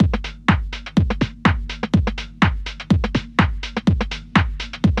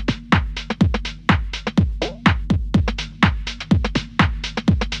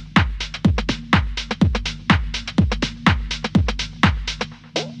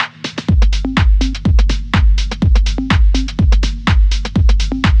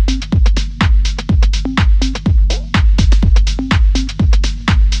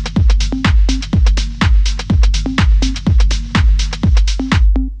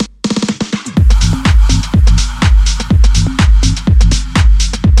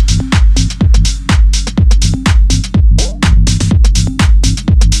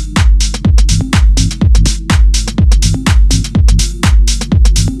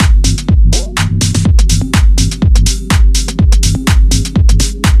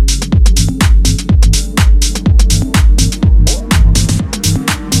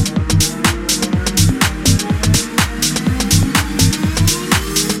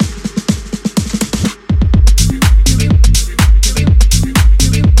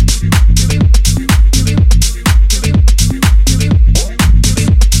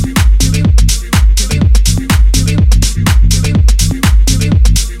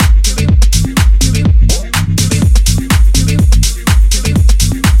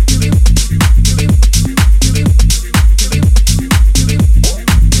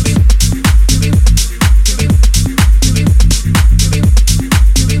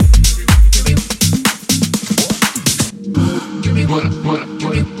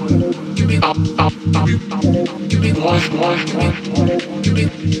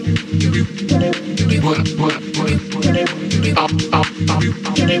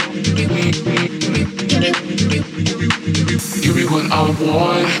Give me what I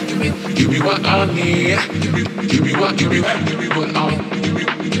want. Give me what I need. Give me what I give me what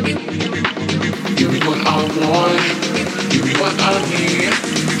I want. Give me what I need.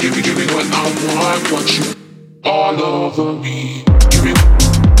 Give me what I want. Want you all over me. Give me.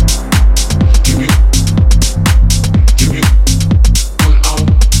 Give me. Give me what I.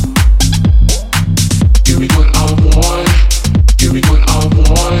 Give me what I want. Give me what I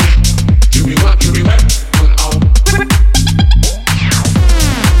want. Give me what I.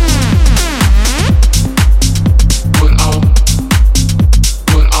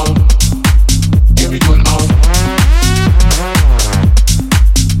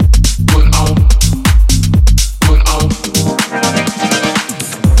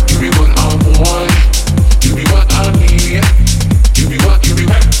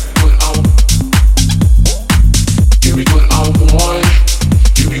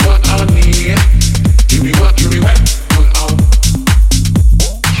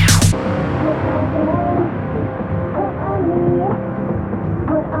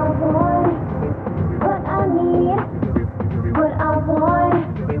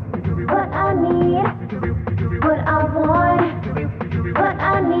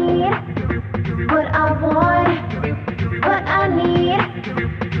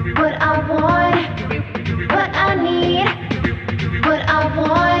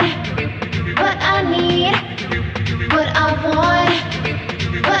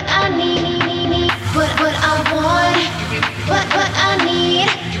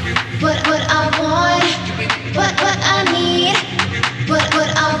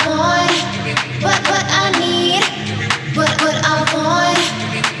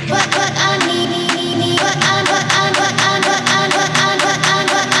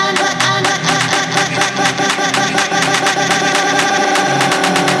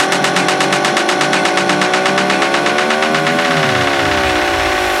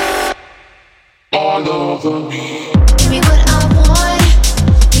 All over me.